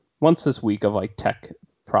once this week of like tech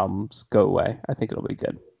problems go away, I think it'll be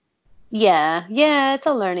good. Yeah, it's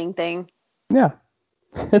a learning thing. Yeah,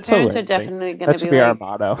 The it's a parents are learning thing. definitely going to That be should be our like,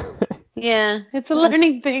 motto. yeah, it's a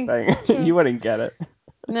learning thing. Thing. True. You wouldn't get it.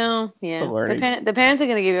 No, It's a yeah. learning thing. The parents are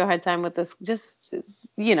going to give you a hard time with this. Just,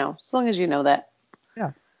 as long as you know that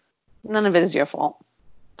Yeah. none of it is your fault.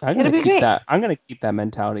 I'm It'll gonna be keep great. that. I'm gonna keep that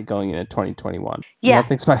mentality going into 2021. Yeah,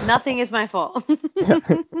 Nothing's my nothing fault. is my fault.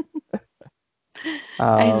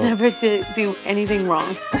 I uh, never did do anything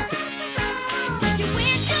wrong.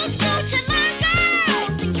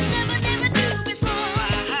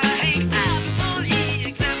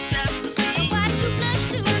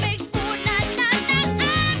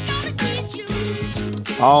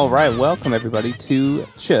 all right, welcome everybody to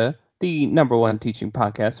the number one teaching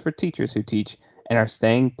podcast for teachers who teach and are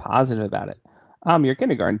staying positive about it. I'm your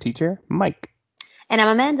kindergarten teacher, Mike. And I'm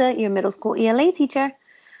Amanda, your middle school ELA teacher.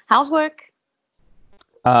 How's work?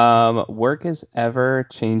 Work is ever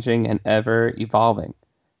changing and ever evolving.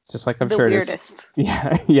 Just like I'm The sure it is. weirdest.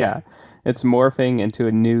 Yeah. It's morphing into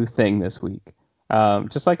a new thing this week.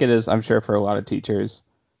 Just like it is, I'm sure, for a lot of teachers,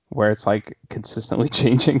 where it's like consistently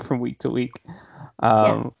changing from week to week. Yeah.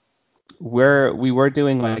 Um, we were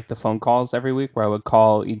doing like the phone calls every week where I would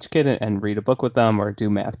call each kid and read a book with them or do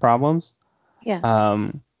math problems. Yeah.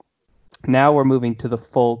 Um, Now we're moving to the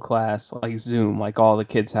full class like Zoom. Like all the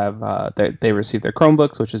kids have they receive their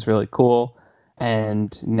Chromebooks, which is really cool.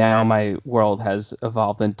 And now my world has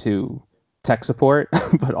evolved into tech support,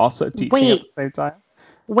 but also teaching at the Wait, same time.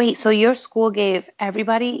 wait. So your school gave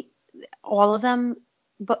everybody, all of them,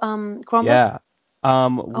 Chromebooks? Yeah. Oh,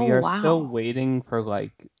 We are still wow. waiting for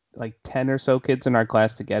like 10 or so kids in our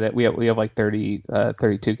class to get it. We have like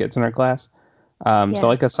 32 kids in our class. So Yeah.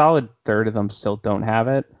 like a solid third of them still don't have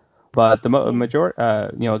it, but the Yeah. majority,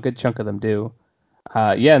 a good chunk of them do.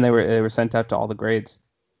 Yeah, and they were sent out to all the grades,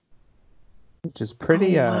 which is Oh,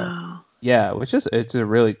 pretty wow. yeah, which is it's a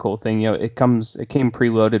really cool thing. It came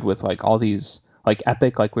preloaded with like all these like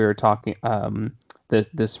Epic, like we were talking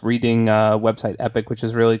this reading website Epic, which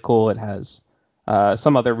is really cool. It has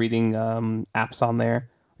some other reading apps on there,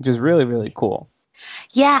 which is really really cool.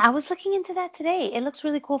 Yeah, I was looking into that today. It looks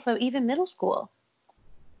really cool for even middle school.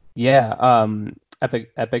 Yeah,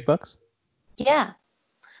 Epic Books. Yeah.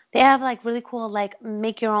 They have like really cool, like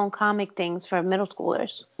make your own comic things for middle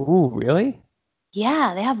schoolers. Ooh, really?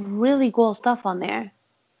 Yeah, they have really cool stuff on there.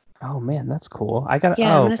 Oh man, that's cool. I got Yeah,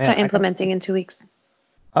 I'm oh gonna man, start I got implementing in 2 weeks.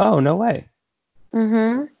 oh no way.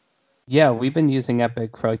 Mm-hmm. Yeah, we've been using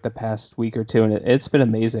Epic for like the past week or two, and it's been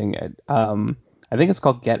amazing. I think it's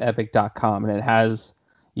called GetEpic.com, and it has,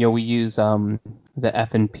 we use the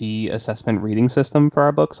F&P assessment reading system for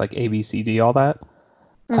our books, like A, B, C, D, all that.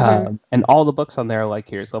 Mm-hmm. And all the books on there are like,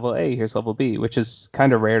 here's level A, here's level B, which is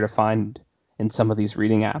kind of rare to find in some of these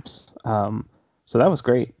reading apps. So that was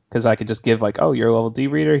great because I could just give like, oh, you're a level D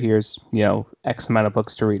reader. Here's, X amount of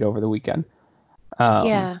books to read over the weekend. Um,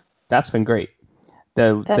 Yeah, that's been great.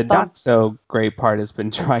 The that's bomb. not so great part has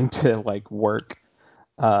been trying to like work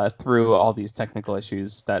through all these technical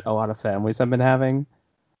issues that a lot of families have been having.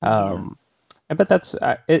 Yeah. Um, but that's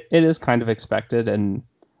it is kind of expected, and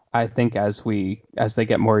I think as they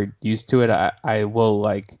get more used to it, I will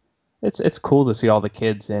like it's cool to see all the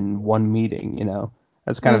kids in one meeting.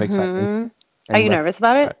 That's kind of exciting Mm-hmm. Are and you let. nervous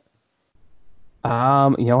about it?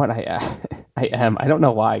 You know what I am. I don't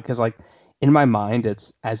know why, because like in my mind,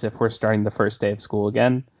 it's as if we're starting the first day of school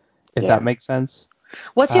again, if that Yeah. makes sense.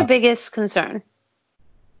 What's your Uh, biggest concern?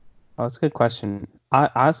 oh, that's a good question.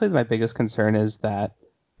 Honestly, my biggest concern is that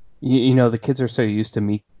the kids are so used to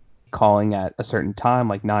me calling at a certain time,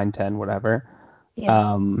 like 9, 10, whatever.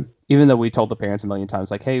 Yeah. Even though we told the parents a million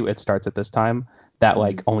times, like, hey, it starts at this time, that Hmm.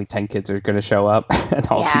 like only 10 kids are going to show up, and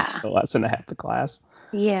I'll teach Yeah. the lesson to half the class.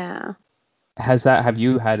 Yeah. Have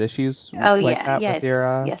you had issues Oh like yeah. that with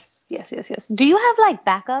your Yes. Yes. Yes. Yes. Yes. Do you have like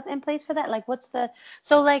backup in place for that? Like what's the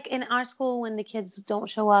so like in our school when the kids don't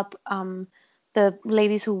show up, the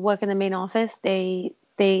ladies who work in the main office, they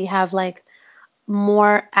have like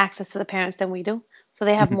more access to the parents than we do. So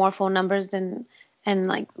they have Mhm. more phone numbers than and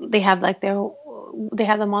like they have like they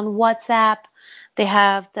have them on WhatsApp, they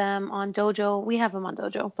have them on Dojo. We have them on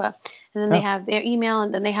Dojo, but and then they Oh, have their email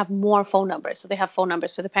and then they have more phone numbers. So they have phone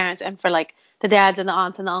numbers for the parents and for like the dads and the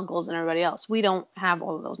aunts and the uncles and everybody else. We don't have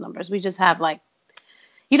all of those numbers. We just have like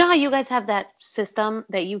you know how you guys have that system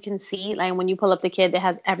that you can see like when you pull up the kid that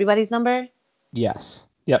has everybody's number? yes.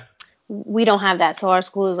 Yep. We don't have that. So our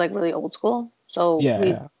school is like really old school. So Yeah. we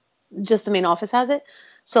Yeah. just the main office has it.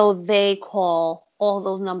 So they call all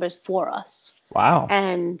those numbers for us Wow.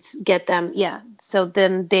 and get them. Yeah. So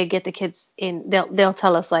then they get the kids in. They'll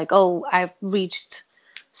tell us like, oh, I've reached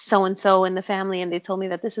so and so in the family, and they told me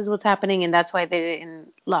that this is what's happening, and that's why they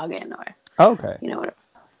didn't log in, or Okay. whatever.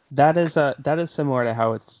 That is similar to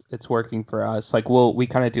how it's working for us. Like we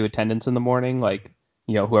kind of do attendance in the morning, like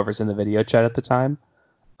whoever's in the video chat at the time.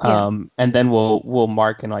 Yeah, And then we'll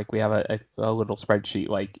mark and like we have a little spreadsheet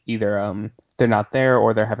like either they're not there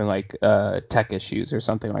or they're having like tech issues or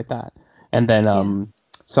something like that. And then yeah,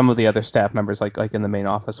 some of the other staff members like in the main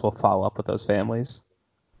office will follow up with those families.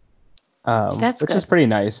 that's Which is good. pretty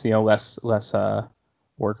nice, less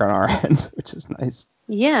work on our end, which is nice.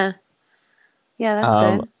 Yeah, yeah, that's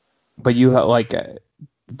Um good. but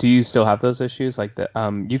do you still have those issues? Like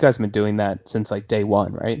you guys have been doing that since like day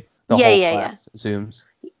one, right? The Yeah, whole yeah, yeah. class Zooms.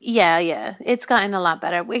 Yeah, yeah. It's gotten a lot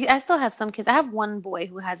better. I still have some kids. I have one boy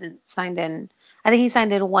who hasn't signed in. I think he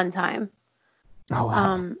signed in one time. Oh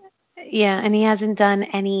wow. Um, yeah, and he hasn't done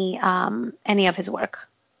any of his work.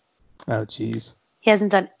 Oh geez. He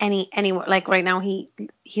hasn't done any work. Like right now he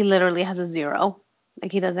literally has a zero.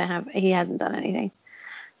 Like he hasn't done anything.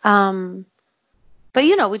 Um, but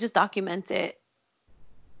we just document it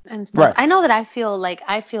and stuff. Right. I know that I feel like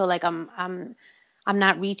I'm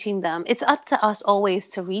not reaching them. It's up to us always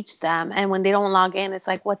to reach them. And when they don't log in, it's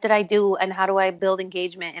like, what did I do? And how do I build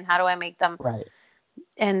engagement? And how do I make them? Right.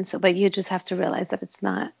 And so, but you just have to realize that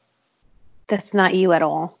that's not you at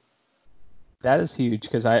all. That is huge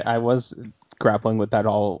because I was grappling with that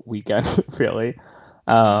all weekend, really.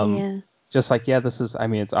 Um, Yeah. just like, yeah, I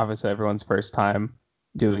mean, it's obviously everyone's first time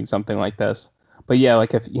doing something like this. But yeah,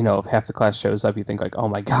 like if half the class shows up, you think like, oh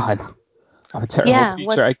my God, I'm a terrible Yeah. teacher.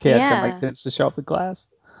 What? I can't get my Yeah. kids to show up to class.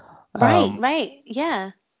 Right. Um, Right.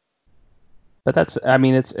 Yeah. but I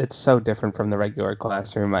mean, it's so different from the regular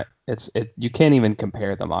classroom. You can't even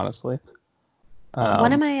compare them, honestly.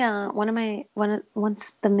 One of Um, my one of my one of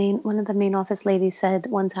once the main one of the main office ladies said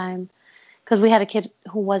one time, because we had a kid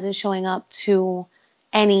who wasn't showing up to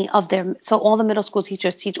any of their, so all the middle school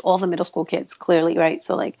teachers teach all the middle school kids clearly, right?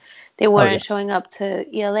 So like they oh yeah, weren't showing up to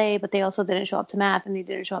ELA, but they also didn't show up to math, and they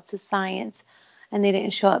didn't show up to science, and they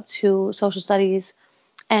didn't show up to social studies,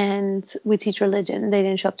 and we teach religion, and they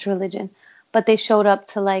didn't show up to religion, but they showed up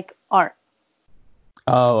to like art.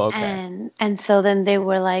 oh okay, And so then they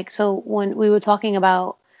were like, so when we were talking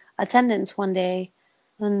about attendance one day,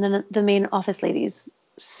 and then the main office ladies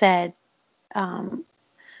said, um,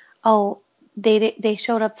 oh, they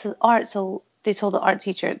showed up to art, so they told the art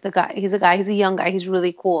teacher, he's a young guy, he's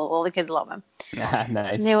really cool, all the kids love him. And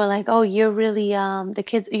nice. they were like, oh, you're really the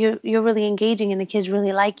kids, you're really engaging, and the kids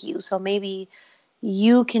really like you, so maybe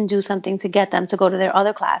you can do something to get them to go to their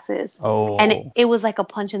other classes. And it, Oh it was like a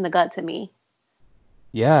punch in the gut to me,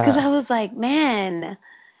 because yeah. I was like, man,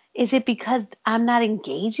 is it because I'm not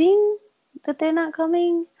engaging that they're not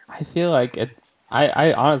coming? I feel like it.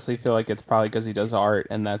 I honestly feel like it's probably because he does art,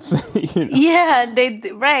 and that's Yeah,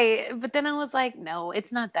 right. But then I was like, no,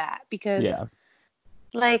 it's not that, because yeah.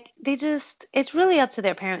 like it's really up to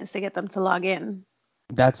their parents to get them to log in.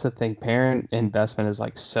 That's the thing. Parent investment is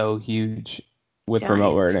like so huge with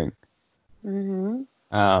remote Giant. learning. Hmm.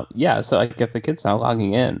 Yeah. So like if the kid's not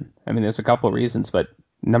logging in, I mean, there's a couple of reasons, but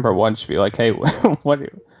number one should be like, hey, what,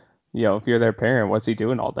 if you're their parent, what's he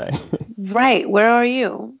doing all day? Right. Where are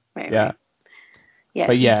you? Right, Yeah. right. Yeah,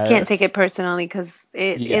 But you just yeah, can't take it personally, because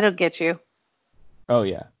yeah. it'll get you. Oh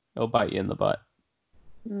yeah, it'll bite you in the butt.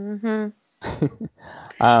 Hmm.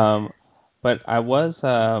 Um, but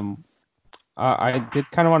I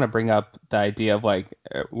did kind of want to bring up the idea of like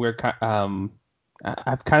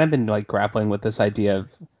I've kind of been like grappling with this idea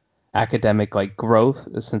of academic like growth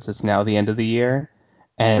since it's now the end of the year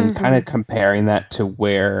and kind Hmm. of comparing that to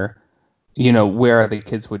where the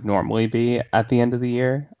kids would normally be at the end of the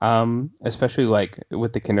year. Especially like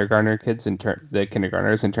with the the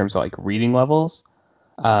kindergartners in terms of like reading levels.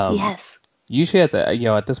 Um, Yes. Usually at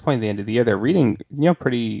this point at the end of the year, they're reading,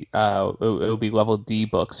 pretty, it'll be level D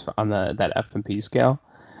books on that F&P scale.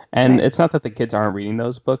 And Right. it's not that the kids aren't reading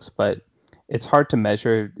those books, but it's hard to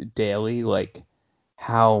measure daily, like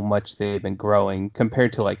how much they've been growing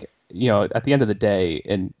compared to like, at the end of the day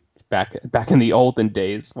and back in the olden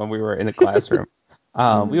days when we were in a classroom,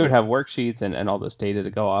 we would Hmm. have worksheets and all this data to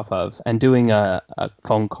go off of. And doing a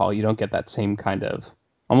phone call, you don't get that same kind of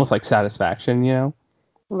almost like satisfaction.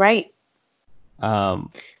 Right.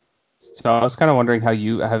 Um, so I was kind of wondering how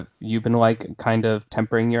you been like kind of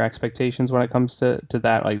tempering your expectations when it comes to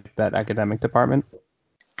that like that academic department.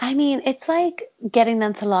 I mean, it's like getting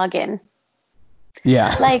them to log in.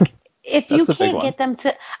 Yeah, Like, if that's you the big can't one. get them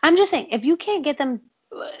to, I'm just saying, if you can't get them,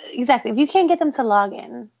 exactly, if you can't get them to log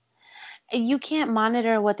in, you can't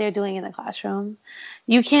monitor what they're doing in the classroom.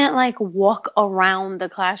 You can't like walk around the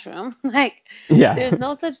classroom. Like Yeah. there's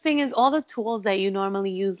no such thing as all the tools that you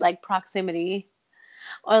normally use, like proximity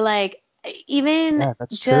or like even Yeah,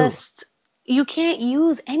 that's true. just you can't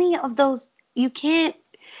use any of those. You can't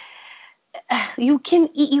you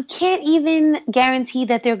can't even guarantee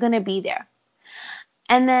that they're going to be there.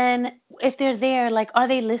 And then if they're there, like are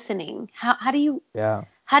they listening? Yeah.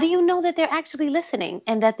 how do you know that they're actually listening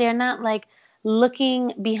and that they're not like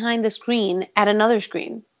looking behind the screen at another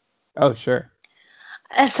screen Oh, sure.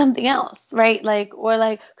 at something else, right? Like or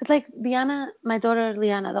like cuz like Liana, my daughter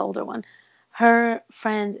Liana, the older one, her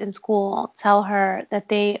friends in school tell her that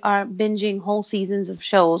they are binging whole seasons of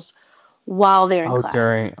shows while they're in Oh, class.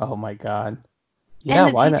 during. Oh my God. And Yeah,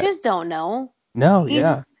 the why not? teachers don't know. No, Even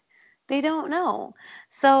yeah. they don't know.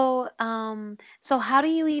 So how do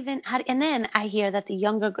you even and then I hear that the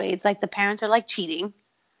younger grades, like the parents are like cheating.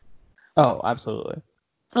 Oh, absolutely.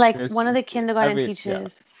 Like There's, one of the I kindergarten mean, yeah.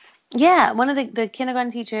 teachers, yeah, one of the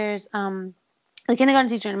kindergarten teachers, the kindergarten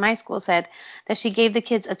teacher in my school said that she gave the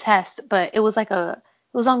kids a test, but it was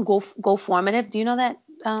on Go Formative. Do you know that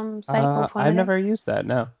site, Go I've Formative? never used that.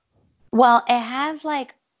 No. Well, it has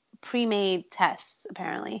like pre-made tests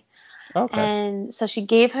apparently. Okay. And so she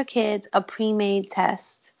gave her kids a pre-made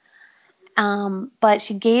test, but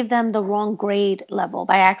she gave them the wrong grade level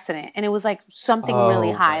by accident, and it was like something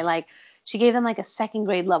really Oh, high. right. Like she gave them like a second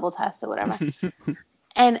grade level test or whatever,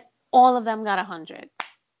 and all of them got 100.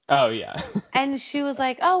 Oh, yeah. And she was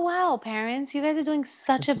like, "Oh wow, parents, you guys are doing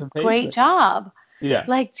such It's a great amazing. job, Yeah.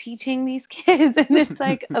 like teaching these kids." And it's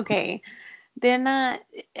like, okay, they're not.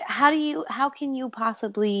 How can you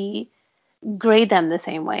possibly grade them the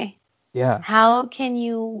same way? Yeah. How can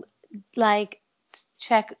you like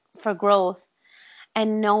check for growth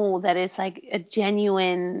and know that it's like a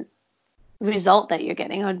genuine result that you're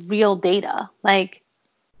getting or real data? Like,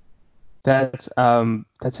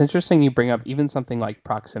 That's interesting you bring up even something like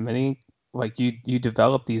proximity. Like you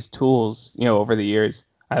develop these tools, over the years.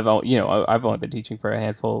 I've only been teaching for a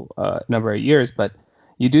handful number of years, but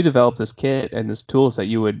you do develop this kit and this tools that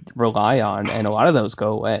you would rely on, and a lot of those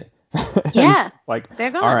go away. And yeah, like,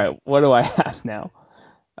 they're all gone. right, what do I have now?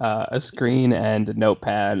 A screen and a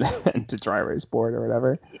notepad and a dry erase board or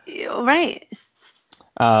whatever. Right.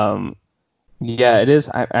 Um, Yeah, it is.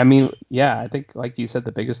 I mean, yeah, I think like you said,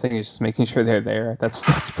 the biggest thing is just making sure they're there. That's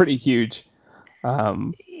pretty huge.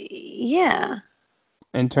 Um, Yeah.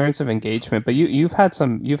 in terms of engagement, but you've had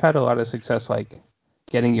a lot of success like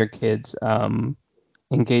getting your kids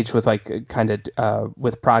engaged with like kind of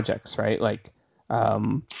with projects, right? Like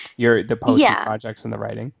your the poetry Yeah. projects and the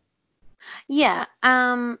writing. Yeah.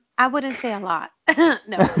 I wouldn't say a lot.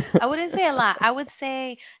 No, I wouldn't say a lot. I would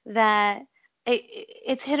say that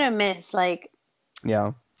it's hit or miss. Like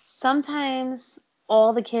Yeah, sometimes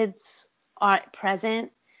all the kids are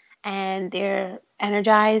present and they're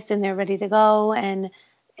energized and they're ready to go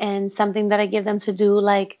and something that I give them to do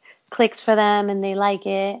like clicks for them and they like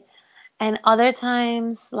it. And other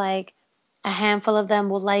times like a handful of them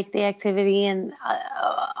will like the activity and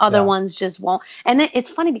other yeah, ones just won't. And it's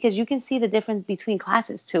funny because you can see the difference between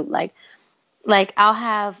classes too. Like I'll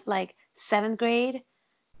have like 7th grade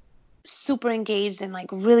super engaged and like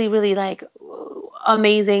really really like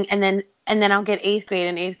amazing and then I'll get 8th grade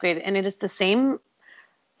and 8th grade and it is the same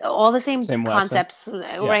all the same same lesson. concepts,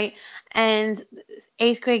 Yeah, right? And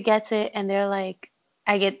 8th grade gets it and they're like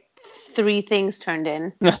I get 3 things turned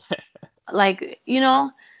in, like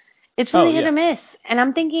it's oh really hit yeah, or miss and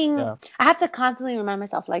I'm thinking yeah, I have to constantly remind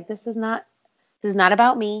myself like this is not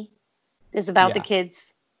about me, this is about the yeah,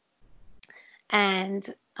 kids. And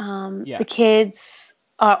the yes, kids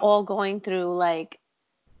are all going through like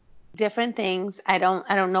different things. I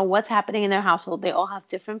don't know what's happening in their household. They all have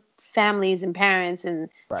different families and parents and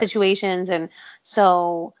right. situations, and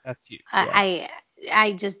so That's huge. Yeah, I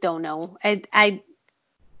I just don't know.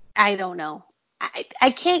 I don't know.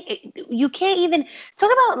 I can't. You can't even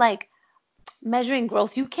talk about like measuring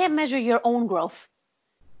growth. You can't measure your own growth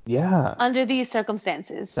yeah, under these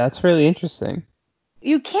circumstances. that's really interesting.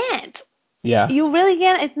 You can't. Yeah, You really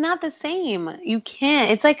can't. It's not the same. You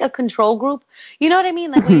can't. It's like a control group. You know what I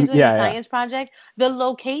mean? Like when you're doing a yeah, science project, the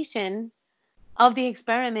location of the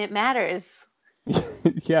experiment matters. yeah,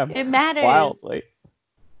 yeah, It matters. wildly.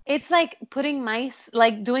 It's like putting mice,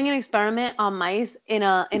 like doing an experiment on mice in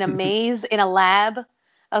a maze in a lab,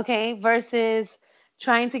 okay, versus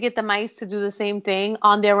trying to get the mice to do the same thing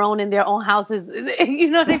on their own in their own houses. You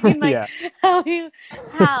know what I mean? Like Yeah. how you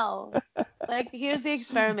how? Like here's the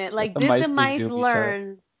experiment. Get Like the did the mice to mice zoom each other.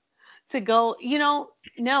 learn to go,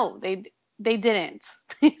 no, they didn't.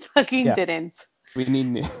 They fucking Yeah, didn't. we need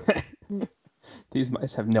new. These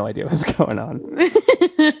mice have no idea what's going on.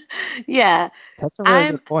 Yeah. That's a really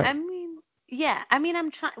I'm good point. I mean, yeah, I mean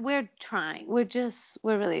I'm trying we're trying. We're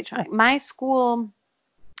really Yeah. trying. My school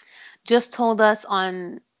just told us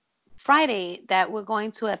on Friday that we're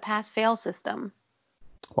going to a pass fail system.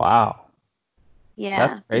 Wow.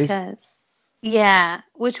 That's Yeah, crazy. because yeah,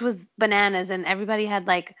 which was bananas and everybody had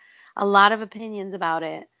like a lot of opinions about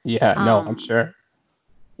it. Yeah, no, I'm Um sure.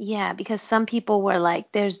 yeah, because some people were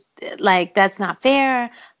like there's like that's not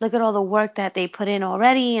fair. Look at all the work that they put in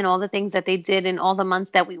already and all the things that they did in all the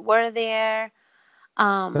months that we were there.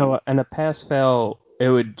 So, Um in a pass fail, it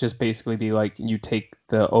would just basically be like you take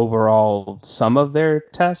the overall sum of their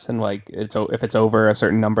tests and like if it's over a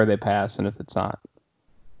certain number, they pass, and if it's not,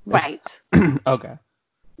 it's right. okay.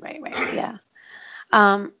 Right. Yeah.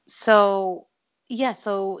 So yeah,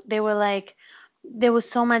 so they were like, there was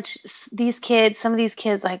so much, these kids, some of these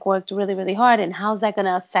kids like worked really, really hard, and how's that going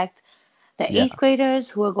to affect the Yeah. eighth graders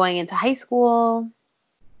who are going into high school?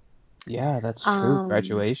 Yeah, that's true. Um,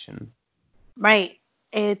 Graduation. right.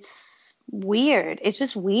 It's weird. It's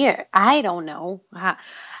just weird. I don't know.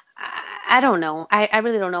 I don't know. I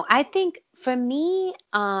really don't know. I think for me,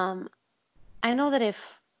 I know that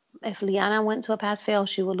if Liana went to a pass fail,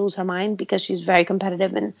 she would lose her mind because she's very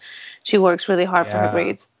competitive and she works really hard for her Yeah.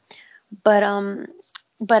 grades. But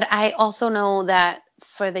but I also know that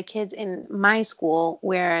for the kids in my school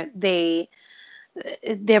where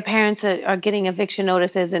their parents are getting eviction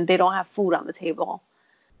notices and they don't have food on the table,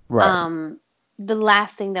 Right. um, the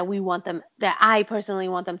last thing that we want them, that I personally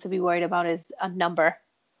want them to be worried about is a number.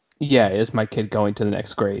 Yeah, is my kid going to the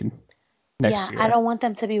next grade next Yeah, I year? don't want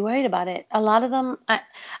them to be worried about it. A lot of them,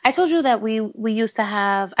 I told you that we used to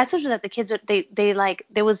have. I told you that the kids are they like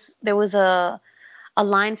there was a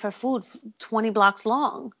line for food 20 blocks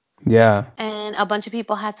long, Yeah. and a bunch of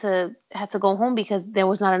people had to go home because there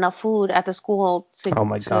was not enough food at the school to Oh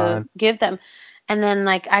my to God. give them. And then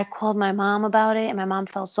like I called my mom about it, and my mom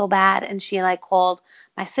felt so bad, and she like called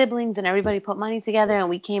my siblings, and everybody put money together, and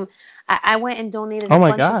we came. I went and donated Oh a my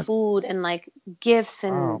bunch of God. food and like gifts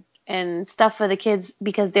Wow. and stuff for the kids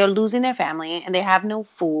because they're losing their family and they have no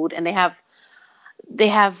food and they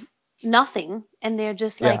have nothing and they're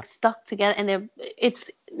just Yeah. like stuck together and they're it's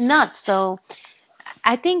nuts. So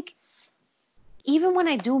I think even when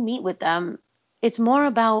I do meet with them, it's more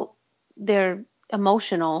about their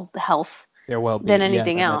emotional health Their than well-being. Yeah,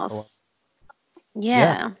 anything their mental. else.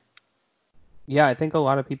 Yeah. Yeah. Yeah, I think a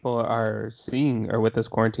lot of people are seeing or with this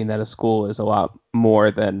quarantine that a school is a lot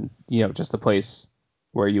more than, just a place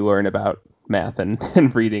where you learn about math and,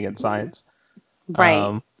 and reading and science. Right.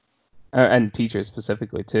 Um, and teachers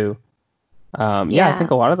specifically too. Yeah, I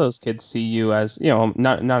think Yeah. a lot of those kids see you as,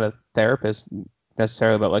 not a therapist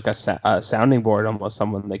necessarily, but like a sounding board, almost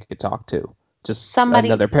someone they could talk to, just Somebody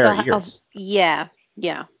another pair of of ears. yeah.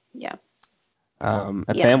 Yeah. Yeah. And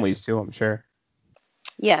Yeah. families too, I'm sure.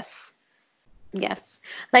 Yes. Yes.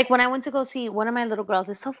 Like when I went to go see one of my little girls,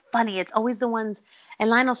 it's so funny. It's always the ones, and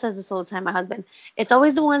Lionel says this all the time, my husband. It's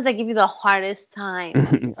always the ones that give you the hardest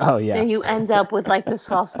time Oh yeah, that you end up with like the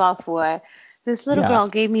soft spot for. This little yeah. girl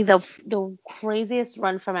gave me the craziest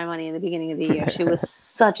run for my money in the beginning of the year. She was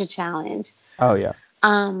such a challenge. Oh yeah.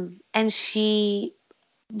 And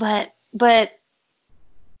but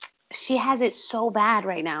she has it so bad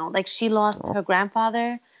right now. Like she lost Oh, her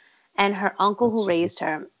grandfather and her uncle who that's raised jeez.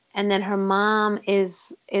 her. And then her mom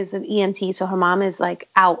is an EMT, so her mom is like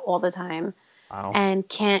out all the time Wow. and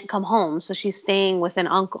can't come home. So she's staying with an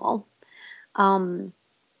uncle, um,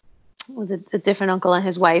 with a different uncle and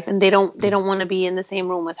his wife, and they don't want to be in the same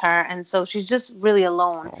room with her, and so she's just really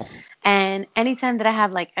alone. Oh, And anytime that I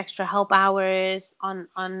have like extra help hours on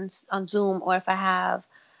Zoom, or if I have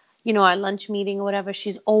our lunch meeting or whatever,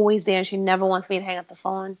 she's always there. She never wants me to hang up the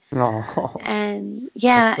phone. oh, And that's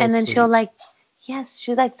yeah, so and then she'll sweet. like, yes,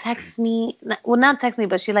 she like texts me. Well, not text me,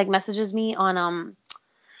 but she like messages me on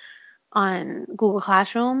Google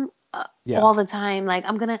Classroom Yeah. all the time. Like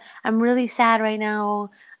I'm really sad right now,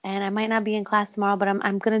 and I might not be in class tomorrow, but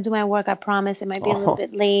I'm gonna do my work. I promise. It might be a little Oh,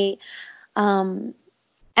 bit late. Um,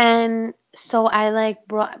 and so I like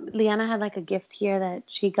brought Liana had like a gift here that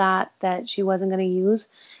she got that she wasn't gonna use,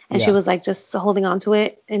 and she yeah. was like just holding on to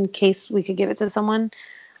it in case we could give it to someone.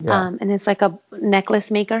 Yeah. And it's like a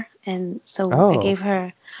necklace maker, and so I Oh, gave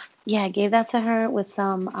her, yeah, I gave that to her with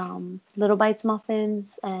some Little Bites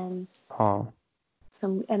muffins and oh,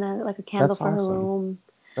 some and like a candle that's for her awesome. room.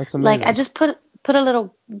 That's Like I amazing. just put a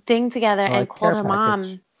little thing together I and like called care her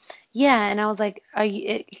package. mom. Yeah, and I was like,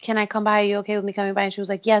 can I come by? Are you okay with me coming by?" And she was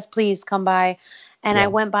like, "Yes, please come by." And I Yeah.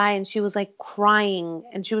 went by and she was like crying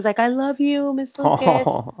and she was like, "I love you, Miss Lucas."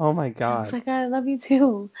 Oh, oh my I was God. like, "I love you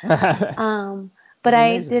too." Um, but That's I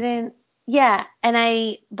amazing. didn't. Yeah, and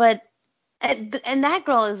I but and that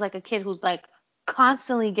girl is like a kid who's like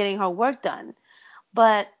constantly getting her work done.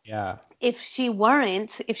 But Yeah. if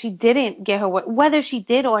she didn't get her work, whether she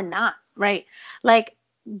did or not, right? Like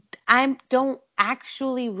I don't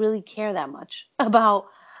actually really care that much about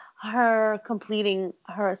her completing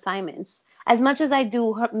her assignments as much as I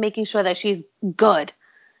do her making sure that she's good.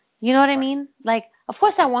 You know what I Right. mean? Like, of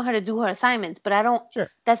course, I want her to do her assignments, but I don't. Sure.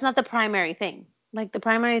 That's not the primary thing. Like, the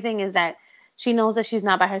primary thing is that she knows that she's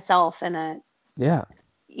not by herself, and that Yeah.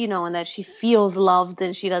 and that she feels loved,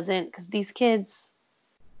 and she doesn't. Because these kids,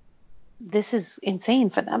 this is insane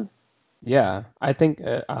for them. Yeah. I think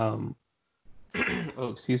oh,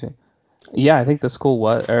 excuse me. Yeah, I think the school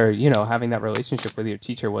was, or having that relationship with your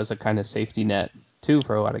teacher was a kind of safety net too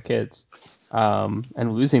for a lot of kids.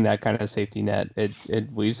 And losing that kind of safety net,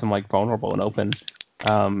 it leaves them like vulnerable and open.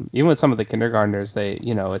 Even with some of the kindergartners, they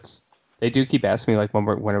do keep asking me like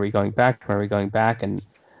when are we going back? When are we going back? And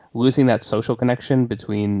losing that social connection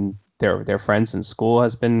between their friends in school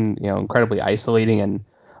has been incredibly isolating. And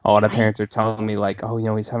a lot of Right, parents are telling me like, oh,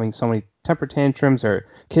 he's having so many temper tantrums, or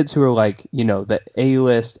kids who are like, the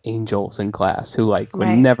A-list angels in class who like would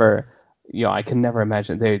right. never, I can never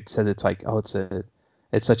imagine. They said it's like, oh,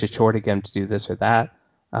 it's such a chore to get them to do this or that.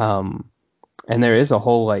 Um, and there is a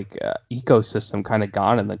whole like ecosystem kind of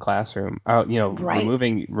gone in the classroom. Right,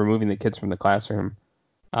 Removing the kids from the classroom.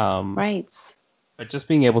 Um, right. but just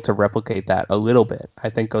being able to replicate that a little bit, I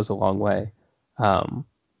think, goes a long way. Um,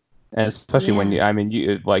 and especially when Yeah. I mean,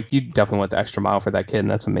 you definitely went the extra mile for that kid, and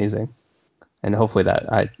that's amazing. And hopefully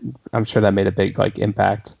I'm sure that made a big like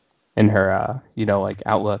impact in her, like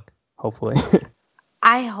outlook. Hopefully,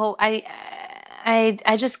 I hope I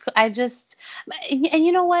just and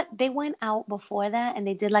you know what? They went out before that and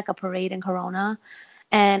they did like a parade in Corona,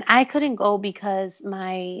 and I couldn't go because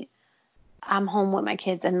my I'm home with my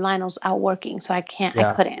kids and Lionel's out working, so I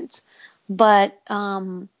yeah, couldn't. But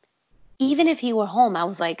even if he were home, I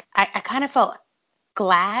was like I kind of felt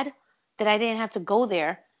glad that I didn't have to go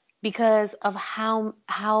there because of how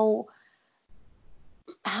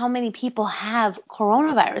many people have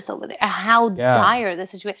coronavirus over there, how yeah. dire the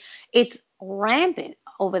situation. It's rampant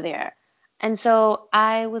over there. And so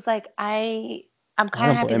I was like, I'm I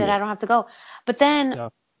kind of don't happy blame that you. I don't have to go. But then Yeah,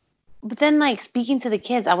 but then like speaking to the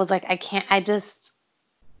kids, I was like, I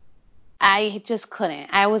just couldn't.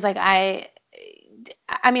 I was like,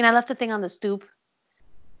 I mean, I left the thing on the stoop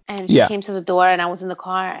and she yeah, came to the door and I was in the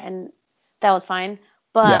car and that was fine.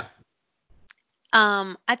 yeah. But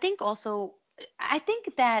I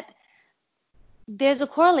think that there's a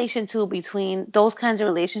correlation too between those kinds of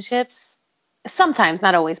relationships. Sometimes,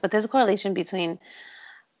 not always, but there's a correlation between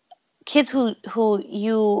kids who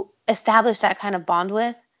you establish that kind of bond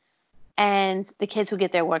with and the kids who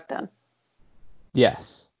get their work done,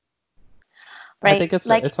 Yes, I right? think it's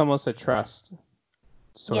Like, almost a trust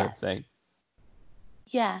sort of yes, thing.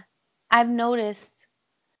 yeah. I've noticed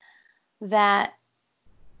that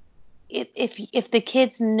if the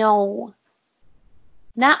kids know,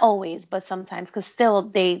 not always, but sometimes, because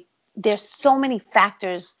still there's so many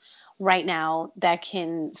factors right now that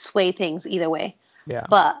can sway things either way. Yeah,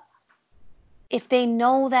 But if they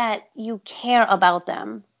know that you care about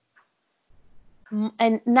them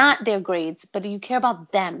and not their grades, but you care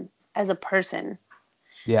about them as a person,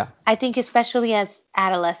 yeah. I think especially as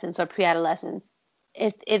adolescents or pre-adolescents,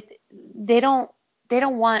 it they don't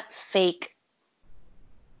want fake,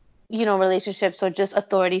 relationships or just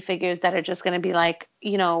authority figures that are just going to be like,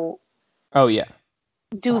 Oh yeah,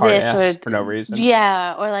 do hard this ass or for no reason.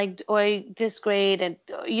 yeah, or like or this grade and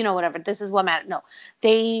whatever. This is what matters. No,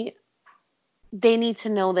 they they need to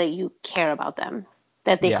know that you care about them,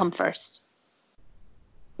 that they Yeah, come first,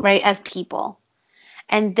 right? As people.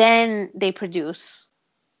 And then they produce,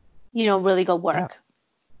 really good yeah. work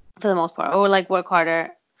for the most part, or like work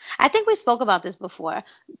harder. I think we spoke about this before,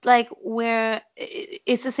 like where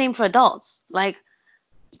it's the same for adults. Like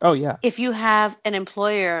Oh yeah. if you have an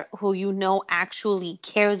employer who actually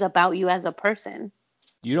cares about you as a person,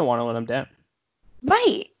 You don't want to let them down.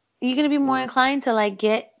 right? You're gonna be more inclined to like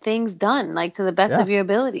get things done, like to the best Yeah, of your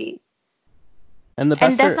ability. and the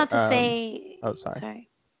And best that's are. not to say, Oh, sorry. sorry.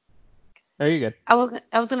 Are you good? I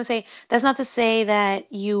was gonna say that's not to say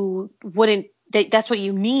that you wouldn't that's what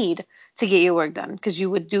you need to get your work done because you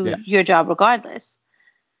would Yeah, do your job regardless.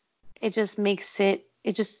 It just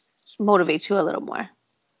motivates you a little more.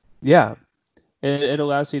 yeah. It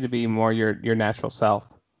allows you to be more your natural self.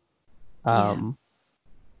 Yeah. Um,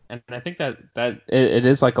 and I think that it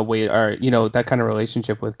is like a way, or that kind of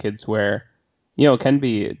relationship with kids where it can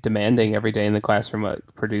be demanding every day in the classroom,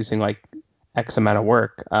 producing like X amount of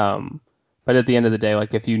work. But at the end of the day,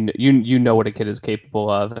 like if you know what a kid is capable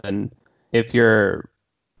of, and if you're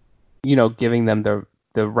giving them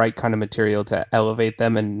the right kind of material to elevate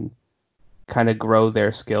them and kind of grow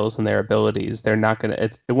their skills and their abilities, they're not gonna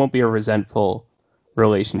it won't be a resentful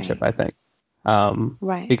relationship, Right. I think.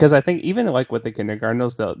 Right. Because I think even like with the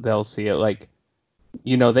kindergartners, they'll see it like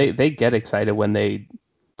they get excited when they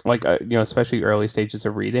like especially early stages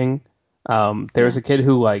of reading. There was Yeah. a kid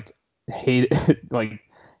who like hated like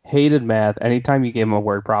hated math. Anytime you gave him a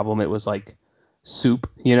word problem, it was like soup.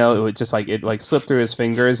 It would just like it like slipped through his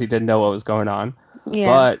fingers. He didn't know what was going on, Yeah.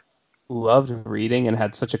 but loved reading and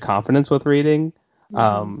had such a confidence with reading. Hmm.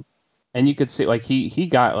 Um, and you could see like he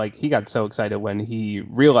got so excited when he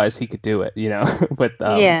realized he could do it. With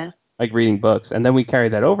Yeah. like reading books, and then we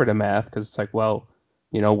carried that over to math because it's like, well,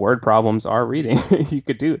 word problems are reading. You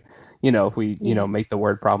could do, if we, Yeah. make the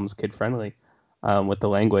word problems kid friendly, with the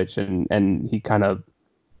language, and he kind of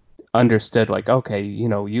understood like, okay,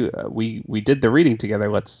 we did the reading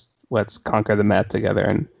together. Let's conquer the math together,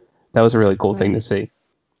 and that was a really cool thing to Right. see.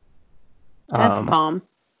 That's Um, bomb.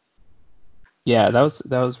 yeah, that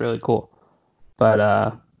was really cool.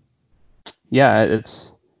 But yeah,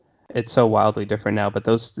 it's so wildly different now. But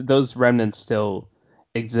those remnants still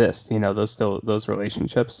exist. Those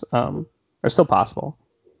relationships are still possible.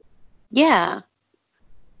 Yeah.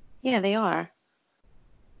 Yeah, they are.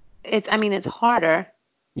 I mean, it's harder,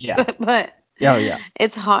 Yeah. but Yeah. Oh, yeah.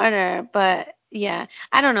 it's harder, but yeah.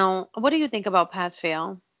 I don't know. What do you think about pass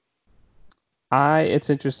fail? It's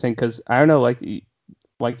interesting because I don't know, like you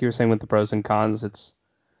were saying with the pros and cons,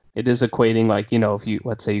 it is equating like if you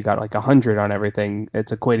let's say you got like 100 on everything,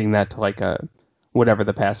 it's equating that to like a whatever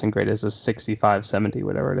the passing grade is, a 65, 70,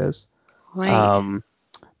 whatever it is. Right. Um,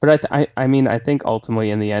 but I mean I think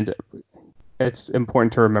ultimately in the end it's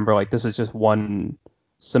important to remember like this is just one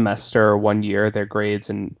semester, 1 year, their grades,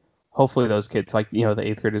 and hopefully those kids like the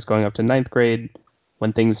eighth grade is going up to ninth grade.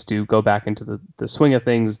 When things do go back into the swing of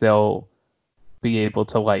things, they'll be able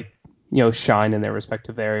to like shine in their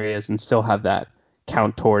respective areas and still have that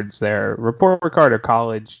count towards their report card or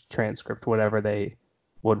college transcript, whatever they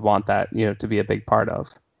would want that to be a big part of.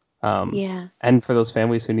 um, Yeah. and for those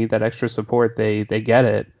families who need that extra support, they get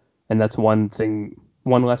it, and that's one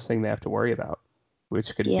less thing they have to worry about,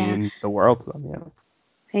 which could Yeah. mean the world to them.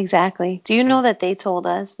 Exactly. Do you know that they told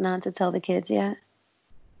us not to tell the kids yet?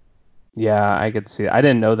 Yeah, I could see it. I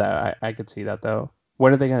didn't know that. I could see that though.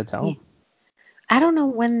 What are they going to tell Yeah. them? I don't know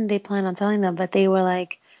when they plan on telling them, but they were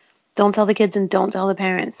like, don't tell the kids and don't tell the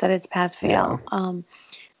parents that it's pass Yeah. fail.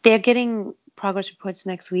 They're getting progress reports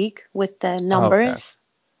next week with the Oh, okay. numbers,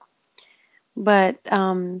 but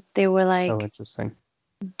they were So like, interesting.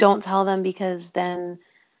 don't tell them because then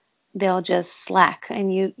they'll just slack,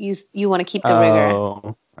 and you want to keep the rigor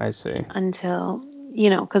Oh, I see. until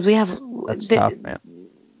because we have That's tough, man.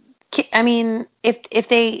 I mean, if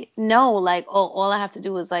they know like, oh, all I have to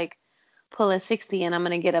do is like pull a 60 and I'm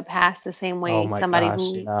gonna get a pass the same Oh way my somebody gosh,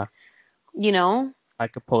 who, yeah. you know, I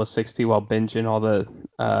could pull a 60 while binging all the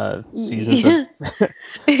seasons of yeah,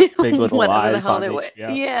 Big Little whatever the Lies hell on they were. HBO.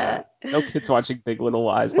 Yeah. Yeah. No kids watching Big Little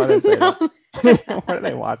Lies. Why did I say that? No. What are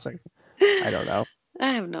they watching? I don't know.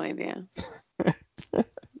 I have no idea. I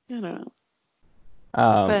don't know.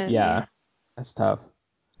 But Yeah, yeah. that's tough.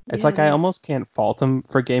 It's Yeah, like it I is. almost can't fault them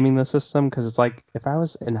for gaming the system because it's like if I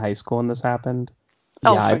was in high school and this happened,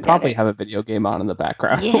 Oh, yeah, I'd forget probably it. have a video game on in the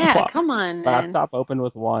background. Yeah, While come on, man. laptop open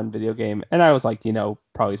with one video game, and I was like,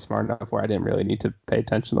 probably smart enough where I didn't really need to pay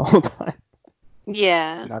attention the whole time.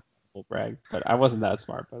 Yeah. Not to brag, but I wasn't that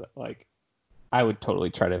smart. But like, I would totally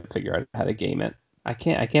try to figure out how to game it. I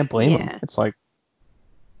can't blame them. Yeah. It's like,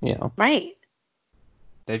 Right.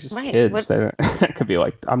 they're just Right. kids. What? They're I could be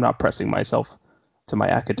like, I'm not pressing myself to my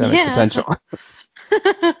academic Yeah. potential.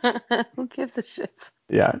 Who gives a shit?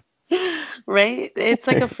 Yeah. Right? It's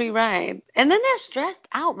like a free ride. And then they're stressed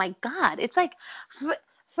out. My God. It's like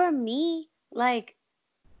for me, like,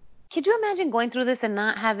 could you imagine going through this and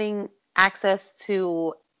not having access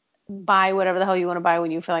to buy whatever the hell you want to buy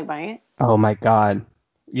when you feel like buying it? Oh my God.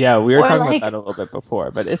 Yeah, we were Or talking about that like, a little bit before,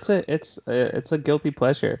 but it's a guilty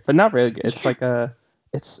pleasure, but not really. It's yeah, like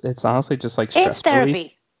it's honestly just like it's stress relief.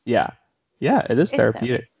 therapy. Yeah. Yeah, it is It's therapy.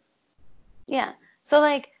 therapeutic. Yeah. So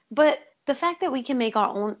like, but the fact that we can make our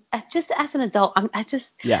own, just as an adult, I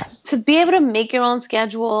just Yes. to be able to make your own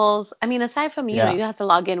schedules. I mean, aside from Yeah. you have to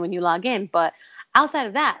log in when you log in, but outside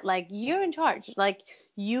of that, like you're in charge. Like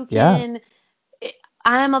you Yeah. can.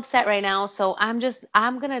 I'm upset right now, so I'm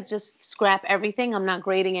gonna just scrap everything. I'm not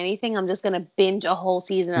grading anything. I'm just gonna binge a whole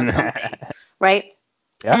season of something, right?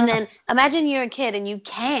 And Yeah. then imagine you're a kid and you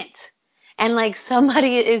can't, and like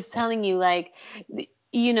somebody is telling you like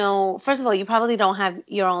first of all, you probably don't have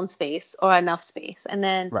your own space or enough space. And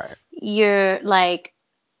then Right. you're like,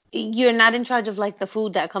 you're not in charge of like the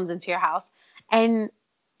food that comes into your house. And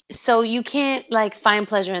so you can't like find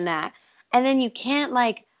pleasure in that. And then you can't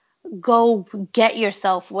like go get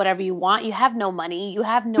yourself whatever you want. You have no money, you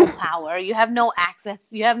have no power, you have no access,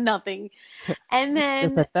 you have nothing. And You're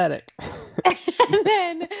then pathetic. and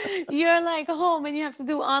then you're like home and you have to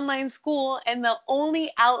do online school and the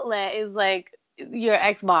only outlet is like your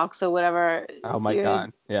Xbox or whatever. Oh my Your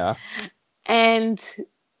God. Yeah. and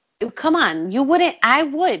come on, you wouldn't I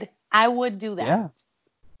would do that. Yeah.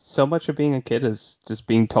 So much of being a kid is just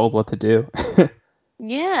being told what to do.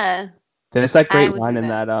 Yeah, There's that I great would line do in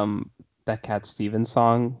that. that Cat Stevens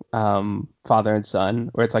song, Father and Son,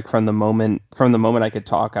 where it's like from the moment I could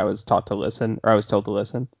talk, I was taught to listen, or I was told to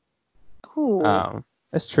listen. Ooh,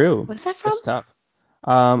 It's true. what's that from? It's tough.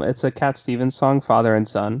 It's a Cat Stevens song, Father and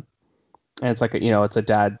Son. And it's like it's a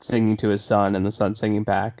dad singing to his son and the son singing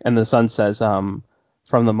back. And the son says, from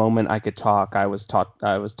the moment I could talk, I was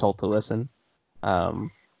told to listen. Um, and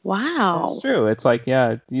it's Wow. true. It's like,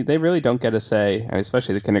 yeah, they really don't get a say, I mean,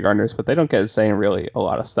 especially the kindergartners, but they don't get a say in really a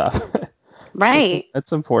lot of stuff. So Right.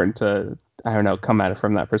 it's important to, I don't know, come at it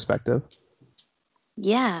from that perspective.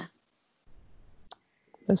 Yeah.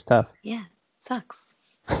 It's tough. Yeah. Sucks.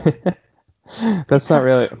 It That's not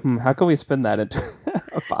really, sucks. how can we spin that into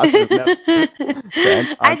a positive note to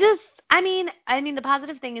end on? I mean, the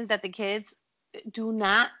positive thing is that the kids do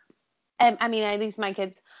not, I mean, at least my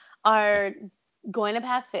kids are going to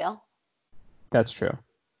pass fail That's true.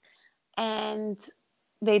 and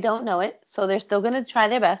they don't know it. So they're still going to try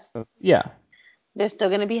their best. Yeah. They're still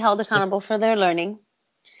going to be held accountable for their learning.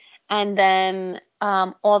 And then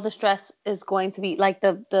all the stress is going to be like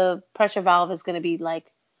the pressure valve is going to be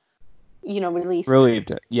like, released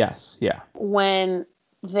Relieved. Yes. Yeah. when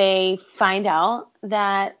they find out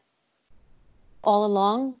that all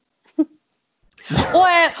along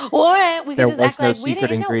or we could There just act was no like we secret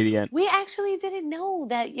didn't know. ingredient. We actually didn't know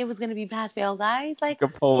that it was going to be pass fail, guys. You Like,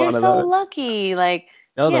 could pull you're one of so those. lucky. Like,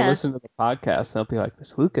 No, they'll yeah. listen to the podcast and they'll be like,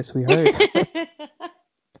 Miss Lucas, we heard.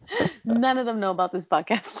 None of them know about this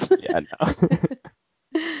podcast. Yeah,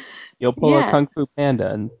 no. You'll pull a Yeah, Kung Fu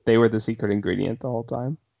Panda and they were the secret ingredient the whole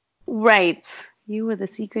time. right. You were the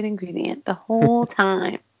secret ingredient the whole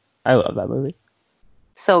time. I love that movie.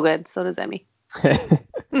 So good. So does Emmy.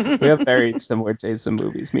 We have very similar tastes in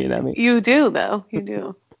movies, me and Emmy. You do, though. You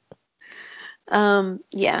do.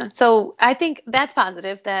 Yeah. So I think that's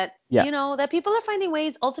positive that, Yeah. that people are finding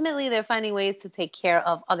ways, ultimately, they're finding ways to take care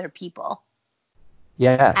of other people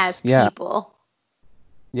Yes. as Yeah. people.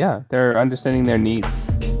 Yeah. They're understanding their needs.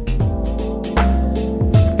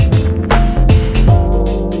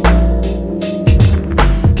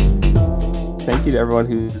 Thank you to everyone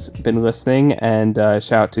who's been listening, and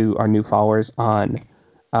shout out to our new followers on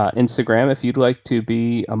Instagram. If you'd like to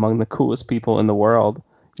be among the coolest people in the world,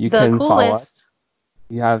 you The can follow coolest. us.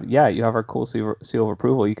 You have our cool seal of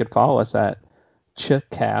approval. You could follow us at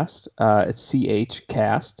Chcast. It's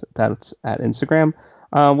CHcast. That's at Instagram.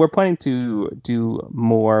 We're planning to do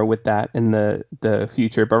more with that in the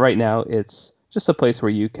future, but right now it's just a place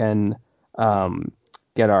where you can um,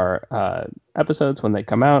 get our episodes when they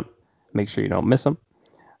come out. Make sure you don't miss them.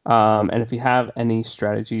 And if you have any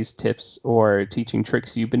strategies, tips, or teaching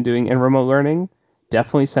tricks you've been doing in remote learning,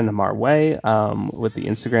 definitely send them our way. With the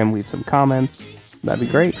Instagram, leave some comments. That'd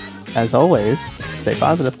be great. As always, stay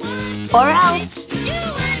positive. Or else.